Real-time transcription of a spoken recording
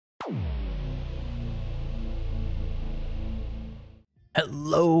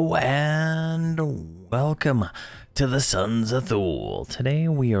Hello and welcome to the Sons of Thule. Today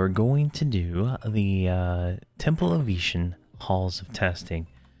we are going to do the Temple of Vishan Halls of Testing.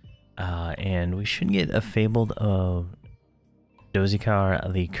 And we should get a Fabled of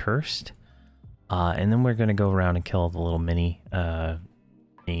Dozikar the Cursed. And then we're going to go around and kill the little mini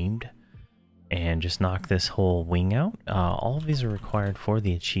named. And just knock this whole wing out. All of these are required for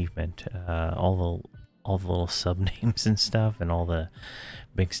the achievement. All the little sub names and stuff, and all the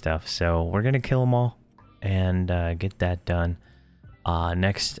big stuff. So we're gonna kill them all and get that done.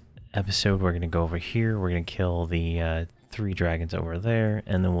 Next episode, we're gonna go over here. We're gonna kill the 3 dragons over there,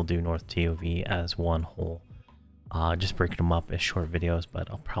 and then we'll do North TOV as one whole. Just breaking them up as short videos, but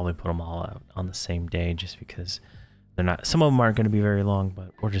I'll probably put them all out on the same day, just because they're not. Some of them aren't going to be very long,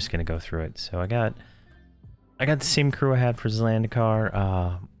 but we're just going to go through it. So I got the same crew I had for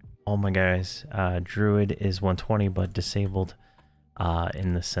Zlandikar. All my guys. Druid is 120, but disabled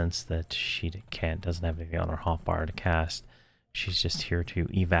in the sense that she doesn't have anything on her hotbar to cast. She's just here to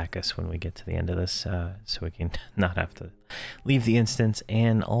evac us when we get to the end of this, so we can not have to leave the instance.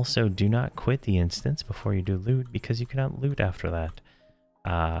 And also, do not quit the instance before you do loot, because you cannot loot after that.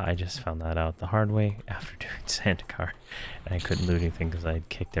 I just found that out the hard way after doing Zlandikar, and I couldn't loot anything because I had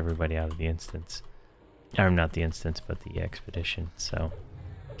kicked everybody out of the instance. Or not the instance, but the expedition. So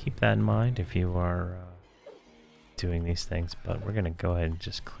keep that in mind if you are doing these things. But we're gonna go ahead and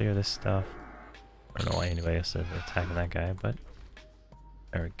just clear this stuff. I don't know why anybody else is attacking that guy, but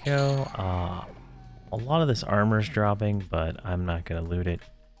there we go. A lot of this armor is dropping, but I'm not gonna loot it.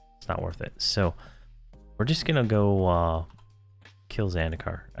 It's not worth it. So we're just gonna go kill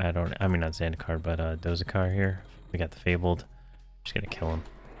Zlandikar. I mean not Zlandikar, but Dozikar here. We got the Fabled. Just gonna kill him.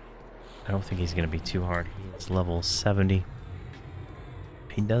 I don't think he's gonna be too hard. He is level 70.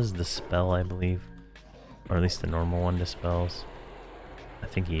 He does dispel, I believe, or at least the normal one dispels. I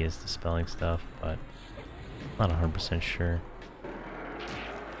think he is dispelling stuff, but I'm not 100% sure.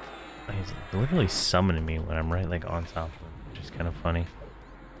 He's literally summoning me when I'm right like on top of him, which is kind of funny.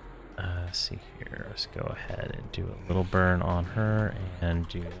 Let's see here. Let's go ahead and do a little burn on her and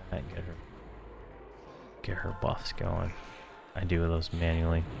do that. Get her buffs going. I do those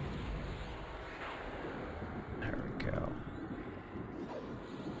manually. There we go.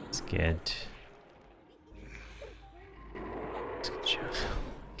 Let's get Jeff.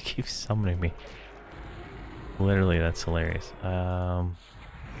 He keeps summoning me. Literally, that's hilarious.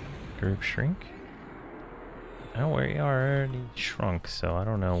 Group shrink. Oh, where you are already shrunk, so I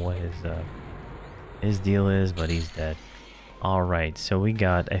don't know what his deal is, but he's dead. All right, so we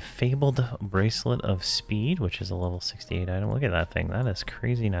got a Fabled Bracelet of Speed, which is a level 68 item. Look at that thing. That is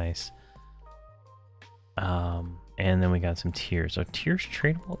crazy nice. And then we got some tiers. So tiers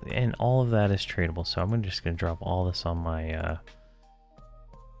tradable, and all of that is tradable. So I'm just gonna drop all this on my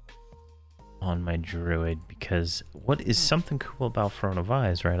druid, because what is something cool about Krono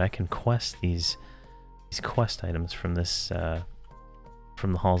Buying, right? I can quest these quest items from this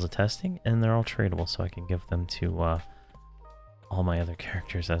from the halls of testing, and they're all tradable, so I can give them to all my other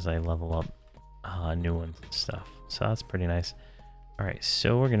characters as I level up new ones and stuff. So that's pretty nice. All right,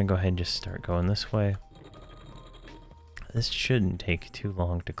 so we're gonna go ahead and just start going this way. This shouldn't take too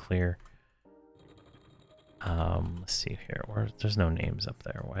long to clear. Let's see here. There's no names up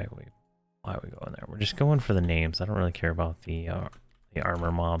there. Why are we going there? We're just going for the names. I don't really care about the armor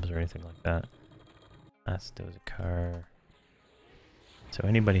mobs or anything like that. That's Dozikar. So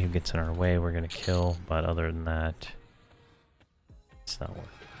anybody who gets in our way, we're gonna kill. But other than that, it's not worth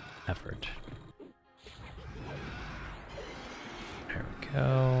effort. There we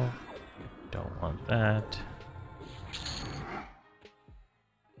go. Don't want that.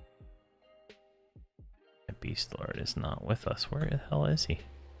 The Beast Lord is not with us. Where the hell is he?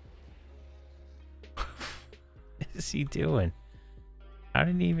 What is he doing? How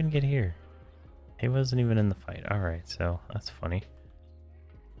did he even get here? He wasn't even in the fight. Alright, so that's funny.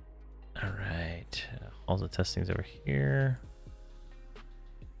 Alright, all the testing's over here.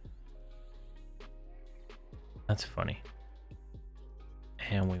 That's funny.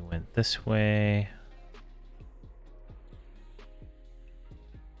 And we went this way.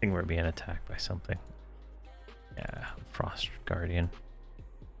 I think we're being attacked by something. Yeah, Frost Guardian.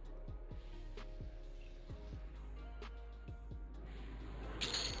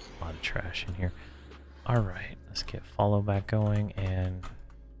 A lot of trash in here. Alright, let's get follow back going, and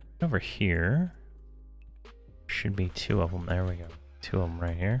over here should be 2 of them. There we go. 2 of them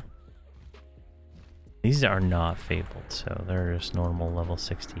right here. These are not fabled, so they're just normal level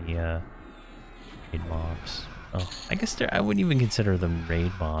 60 raid mobs. Oh, I guess I wouldn't even consider them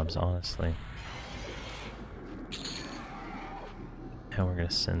raid mobs, honestly. And we're going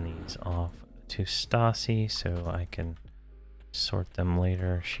to send these off to Stassi so I can sort them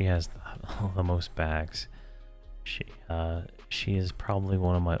later. She has the most bags. She is probably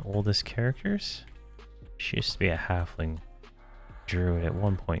one of my oldest characters. She used to be a halfling druid at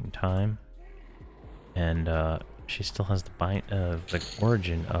one point in time. And she still has the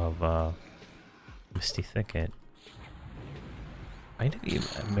origin of Misty Thicket. I might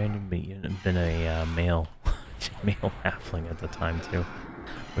have been a male halfling at the time too,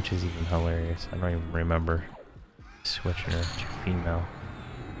 which is even hilarious. I don't even remember switching her to female,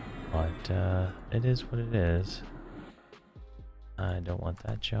 but it is what it is. I don't want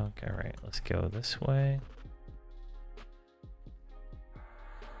that junk. All right, let's go this way.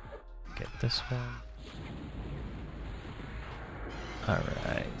 Get this one. All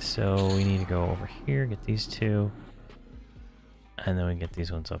right, so we need to go over here, get these two, and then we get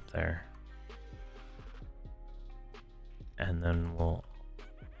these ones up there. And then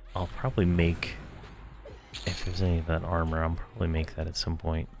I'll probably make, if there's any of that armor, I'll probably make that at some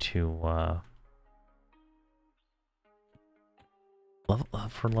point to,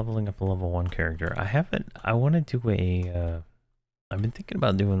 for leveling up a level 1 character. I want to do I've been thinking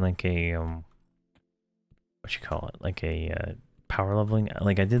about doing like a, what you call it, like a, power leveling.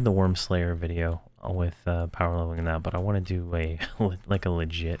 Like I did the Worm Slayer video with, power leveling and that, but I want to do like a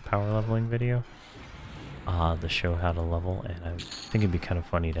legit power leveling video. To show how to level, and I think it'd be kind of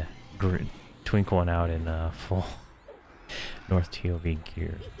funny to twinkle one out in full North TOV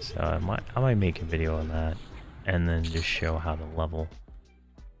gear. So I might make a video on that, and then just show how to level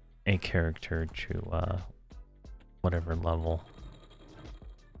a character to whatever level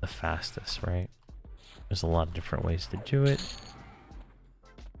the fastest, right? There's a lot of different ways to do it.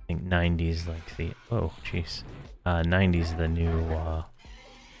 I think 90 is like the 90 is the new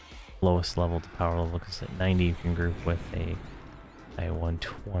lowest level to power level, because at 90 you can group with a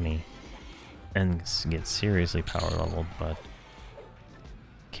 120 and get seriously power leveled, but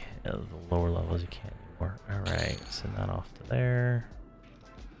the lower levels you can't anymore. Alright, send that off to there.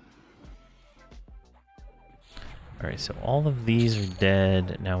 Alright, so all of these are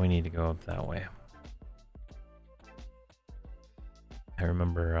dead. Now we need to go up that way. I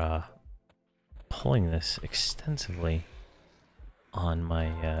remember pulling this extensively on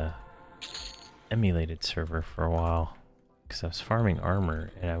my emulated server for a while, because I was farming armor,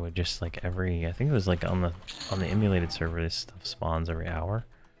 and I would just like I think it was like on the emulated server, this stuff spawns every hour,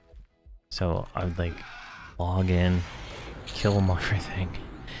 so I would like log in, kill them everything,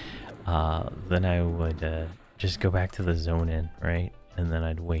 then I would just go back to the zone in, right, and then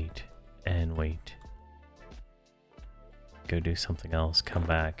I'd wait and wait, go do something else, come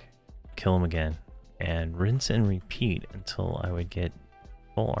back, kill them again, and rinse and repeat until I would get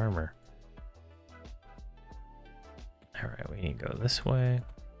full armor. Alright, we need to go this way.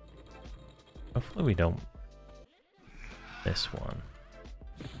 Hopefully we don't. This one.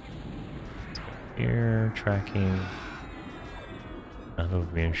 Let's go here, tracking. I don't know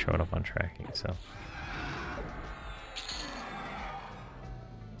if we're showing up on tracking, so.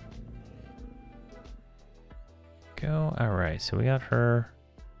 Go. Alright, so we got her.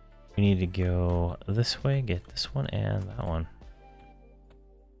 We need to go this way, get this one and that one.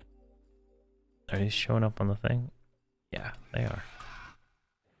 Are these showing up on the thing? Yeah, they are.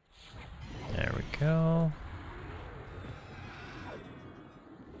 There we go.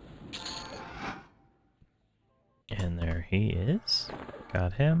 And there he is.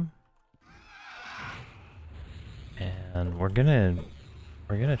 Got him. And we're gonna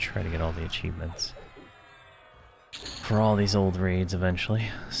try to get all the achievements for all these old raids eventually.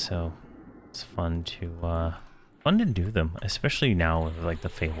 So it's fun to do them, especially now with like the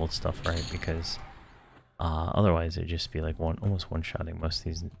Fabled stuff, right? Because otherwise it'd just be like almost one-shotting most of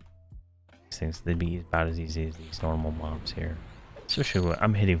these things. They'd be about as easy as these normal mobs here. Especially when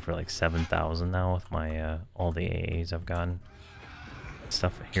I'm hitting for like 7,000 now with my all the AAs I've gotten.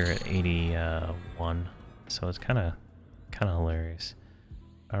 Stuff here at 81, so it's kind of hilarious.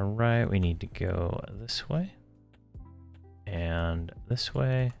 All right, we need to go this way and this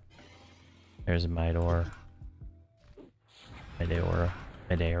way. There's a Midor.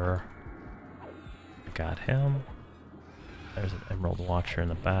 Got him. There's an Emerald Watcher in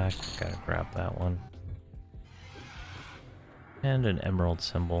the back. Gotta grab that one. And an emerald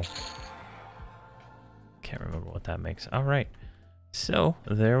symbol. Can't remember what that makes. Alright. So,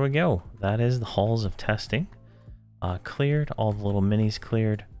 there we go. That is the halls of testing. Cleared. All the little minis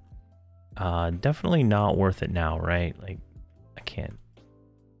cleared. Definitely not worth it now, right? Like, I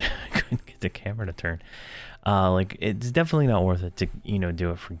couldn't get the camera to turn. Like it's definitely not worth it to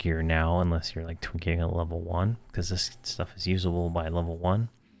do it for gear now unless you're like tweaking at level 1, because this stuff is usable by level 1.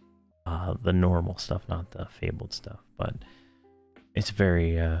 The normal stuff, not the fabled stuff, but it's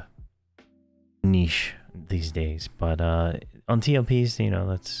very niche these days. But on TLPs,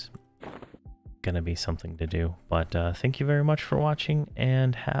 that's gonna be something to do. But thank you very much for watching,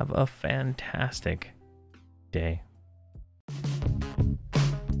 and have a fantastic day.